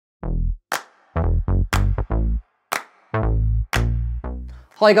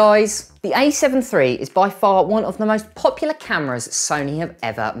Hi guys, the A7 III is by far one of the most popular cameras Sony have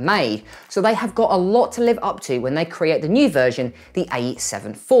ever made, so they have got a lot to live up to when they create the new version, the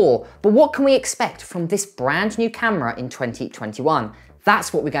A7 IV. But what can we expect from this brand new camera in 2021?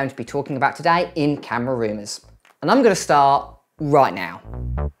 That's what we're going to be talking about today in Camera Rumours. And I'm going to start right now.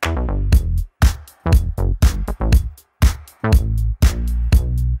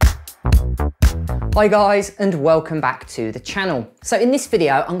 Hi guys, and welcome back to the channel. So in this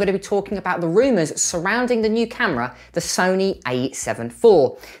video, I'm going to be talking about the rumours surrounding the new camera, the Sony A7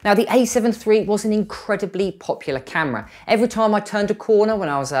 IV. Now the A7 III was an incredibly popular camera. Every time I turned a corner when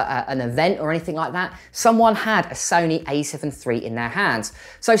I was at an event or anything like that, someone had a Sony A7 III in their hands.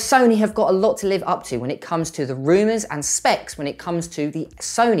 So Sony have got a lot to live up to when it comes to the rumours and specs when it comes to the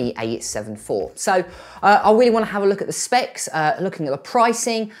Sony A7 IV. So I really want to have a look at the specs, looking at the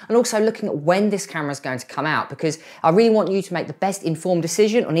pricing, and also looking at when this camera is going to come out, because I really want you to make the best informed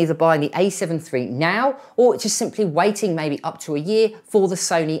decision on either buying the A7 III now or just simply waiting maybe up to a year for the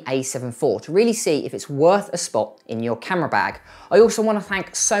Sony A7 IV to really see if it's worth a spot in your camera bag. I also want to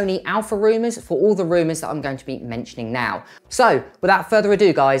thank Sony Alpha Rumours for all the rumours that I'm going to be mentioning now. So without further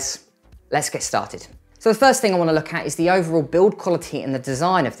ado guys, let's get started. So the first thing I want to look at is the overall build quality and the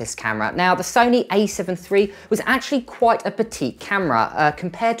design of this camera. Now the Sony A7 III was actually quite a petite camera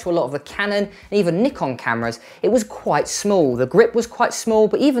compared to a lot of the Canon and even Nikon cameras. It was quite small, the grip was quite small,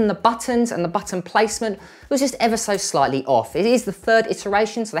 but even the buttons and the button placement was just ever so slightly off. It is the third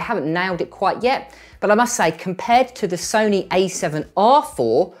iteration, so they haven't nailed it quite yet. But I must say, compared to the Sony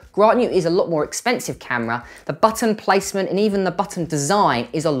A7IV, granted it is a lot more expensive camera, the button placement and even the button design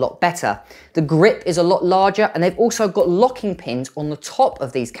is a lot better. The grip is a lot larger, and they've also got locking pins on the top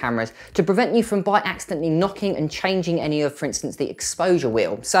of these cameras to prevent you from by accidentally knocking and changing any of, for instance, the exposure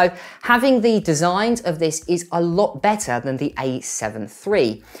wheel. So having the designs of this is a lot better than the A7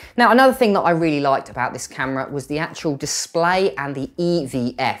 III. Now another thing that I really liked about this camera was the actual display and the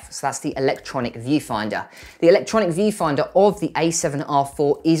EVF, so that's the electronic viewfinder. The electronic viewfinder of the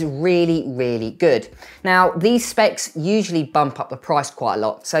A7R4 is really good. Now these specs usually bump up the price quite a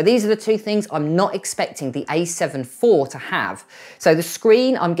lot, so these are the two things I'm not expecting the A7 IV to have. So the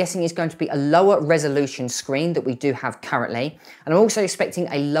screen, I'm guessing, is going to be a lower resolution screen that we do have currently, and I'm also expecting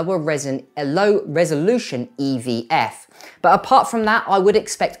a low resolution EVF. But apart from that, I would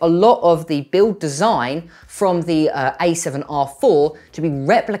expect a lot of the build design from the A7R4 to be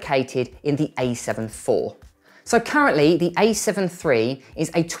replicated in the A7 IV. So currently the A7 III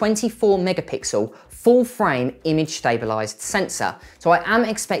is a 24 megapixel full frame image stabilized sensor. So I am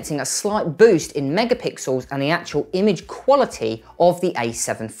expecting a slight boost in megapixels and the actual image quality of the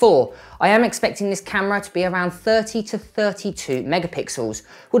A7 IV. I am expecting this camera to be around 30 to 32 megapixels,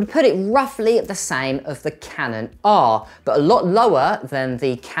 would put it roughly at the same of the Canon R, but a lot lower than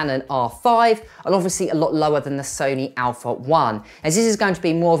the Canon R5 and obviously a lot lower than the Sony Alpha 1, as this is going to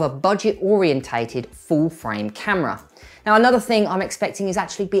be more of a budget orientated full frame camera. Now another thing I'm expecting is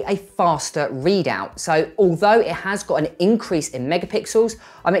actually be a faster readout. So although it has got an increase in megapixels,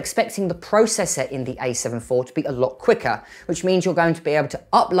 I'm expecting the processor in the A7 IV to be a lot quicker, which means you're going to be able to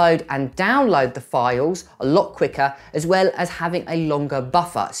upload and download the files a lot quicker, as well as having a longer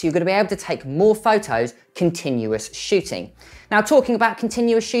buffer. So you're going to be able to take more photos continuous shooting. Now talking about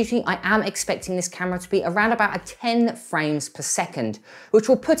continuous shooting, I am expecting this camera to be around about a 10 frames per second, which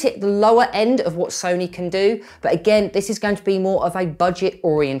will put it the lower end of what Sony can do. But again, this is going to be more of a budget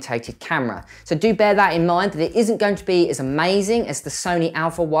orientated camera. So do bear that in mind, that it isn't going to be as amazing as the Sony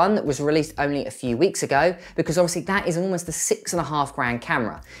Alpha 1 that was released only a few weeks ago, because obviously that is almost a $6.5 grand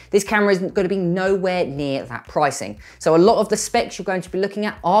camera. This camera isn't going to be nowhere near that pricing. So a lot of the specs you're going to be looking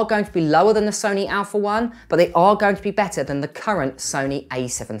at are going to be lower than the Sony Alpha 1, but they are going to be better than the current Sony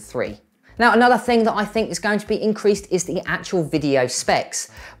A7 III. Now another thing that I think is going to be increased is the actual video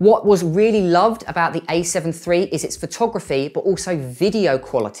specs. What was really loved about the A7 III is its photography, but also video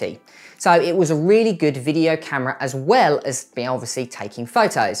quality. So it was a really good video camera, as well as being obviously taking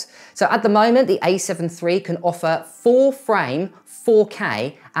photos. So at the moment, the A7 III can offer full frame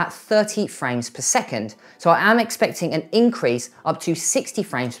 4K at 30 frames per second. So I am expecting an increase up to 60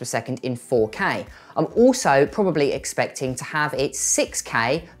 frames per second in 4K. I'm also probably expecting to have it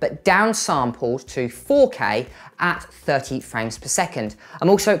 6K, but downsampled to 4K at 30 frames per second. I'm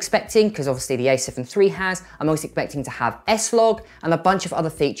also expecting, because obviously the A7 III has, I'm also expecting to have S-Log and a bunch of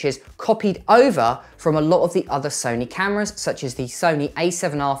other features copied over from a lot of the other Sony cameras, such as the Sony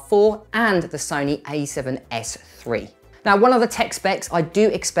A7R IV and the Sony A7S III. Now, one of the tech specs I do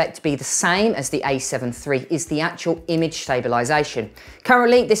expect to be the same as the A7 III is the actual image stabilization.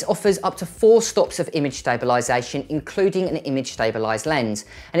 Currently, this offers up to 4 stops of image stabilization, including an image stabilized lens.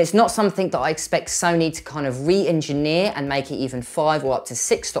 And it's not something that I expect Sony to kind of re-engineer and make it even 5 or up to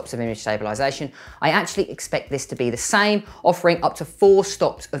 6 stops of image stabilization. I actually expect this to be the same, offering up to 4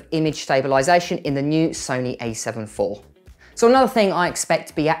 stops of image stabilization in the new Sony A7 IV. So another thing I expect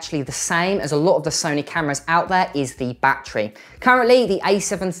to be actually the same as a lot of the Sony cameras out there is the battery. Currently, the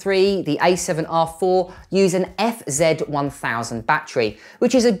A7 III, the A7R IV use an FZ1000 battery,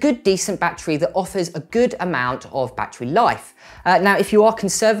 which is a good, decent battery that offers a good amount of battery life. Now, if you are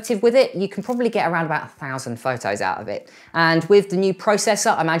conservative with it, you can probably get around about 1,000 photos out of it. And with the new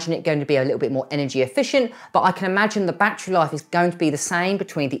processor, I imagine it going to be a little bit more energy efficient, but I can imagine the battery life is going to be the same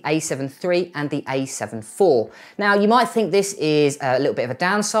between the A7 III and the A7 IV. Now, you might think this is a little bit of a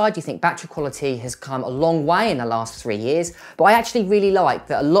downside. You think battery quality has come a long way in the last 3 years, but I actually really like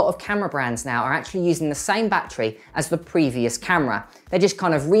that a lot of camera brands now are actually using the same battery as the previous camera. They're just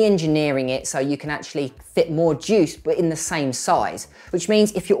kind of re-engineering it so you can actually fit more juice, but in the same size, which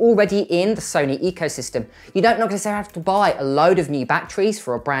means if you're already in the Sony ecosystem, you don't necessarily have to buy a load of new batteries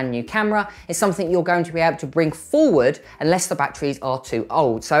for a brand new camera. It's something you're going to be able to bring forward unless the batteries are too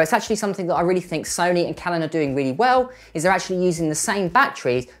old. So it's actually something that I really think Sony and Canon are doing really well, is they're actually using the same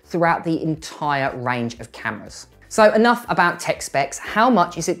batteries throughout the entire range of cameras. So enough about tech specs. How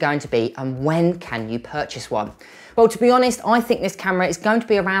much is it going to be and when can you purchase one? Well, to be honest, I think this camera is going to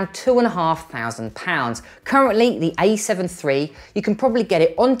be around £2,500. Currently, the A7 III, you can probably get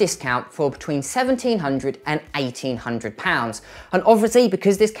it on discount for between £1,700 and £1,800. And obviously,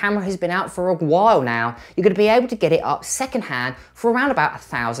 because this camera has been out for a while now, you're going to be able to get it up secondhand for around about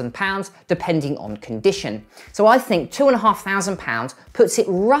 £1,000, depending on condition. So I think £2,500 puts it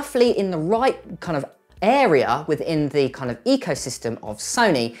roughly in the right kind of area within the kind of ecosystem of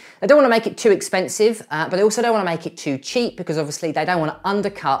Sony. They don't want to make it too expensive, but they also don't want to make it too cheap because obviously they don't want to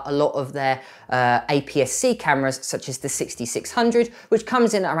undercut a lot of their APS-C cameras such as the 6600, which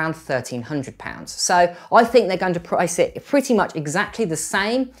comes in at around £1,300. So I think they're going to price it pretty much exactly the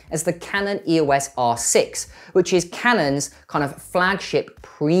same as the Canon EOS R6, which is Canon's kind of flagship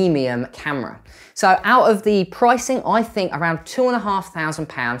premium camera. So out of the pricing, I think around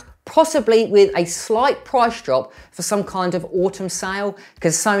 £2,500, possibly with a slight price drop for some kind of autumn sale,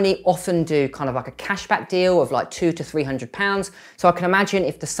 because Sony often do kind of like a cashback deal of like £200 to £300. So I can imagine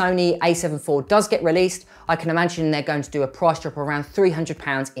if the Sony A7 IV does get released, I can imagine they're going to do a price drop around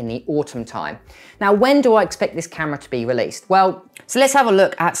 £300 in the autumn time. Now, when do I expect this camera to be released? Well, so let's have a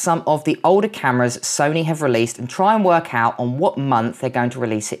look at some of the older cameras Sony have released and try and work out on what month they're going to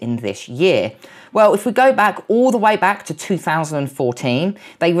release it in this year. Well, if we go back all the way back to 2014,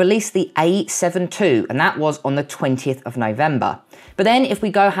 they released the A7 II, and that was on the 20th of November. But then if we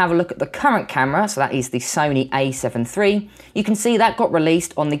go have a look at the current camera, so that is the Sony A7 III, you can see that got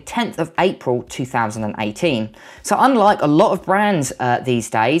released on the 10th of April 2018. So unlike a lot of brands these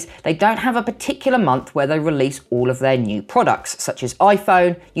days, they don't have a particular month where they release all of their new products, such as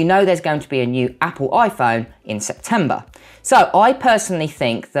iPhone. You know there's going to be a new Apple iPhone in September. So I personally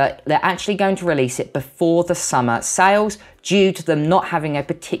think that they're actually going to release it before the summer sales due to them not having a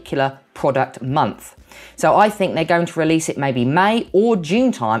particular product month. So I think they're going to release it maybe May or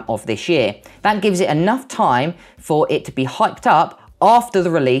June time of this year. That gives it enough time for it to be hyped up after the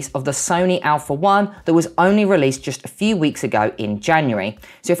release of the Sony Alpha 1 that was only released just a few weeks ago in January.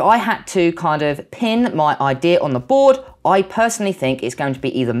 So if I had to kind of pin my idea on the board, I personally think it's going to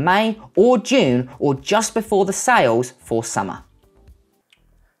be either May or June or just before the sales for summer.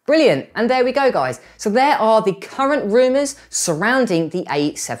 Brilliant, and there we go guys. So there are the current rumours surrounding the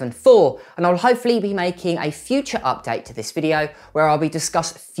A7 IV, and I'll hopefully be making a future update to this video where I'll be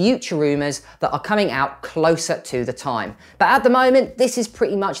discussing future rumours that are coming out closer to the time. But at the moment, this is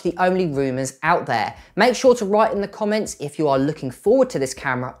pretty much the only rumours out there. Make sure to write in the comments if you are looking forward to this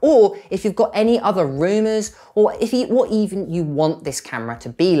camera, or if you've got any other rumours, or what even you want this camera to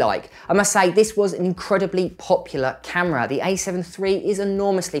be like. I must say, this was an incredibly popular camera. The A7 III is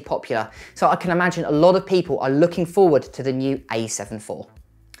enormously popular, so I can imagine a lot of people are looking forward to the new A7 IV.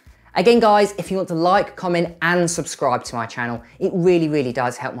 Again guys, if you want to like, comment and subscribe to my channel, it really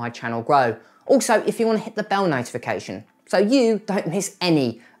does help my channel grow. Also, if you want to hit the bell notification so you don't miss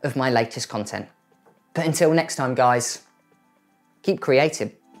any of my latest content. But until next time guys, keep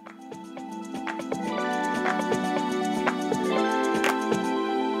creating.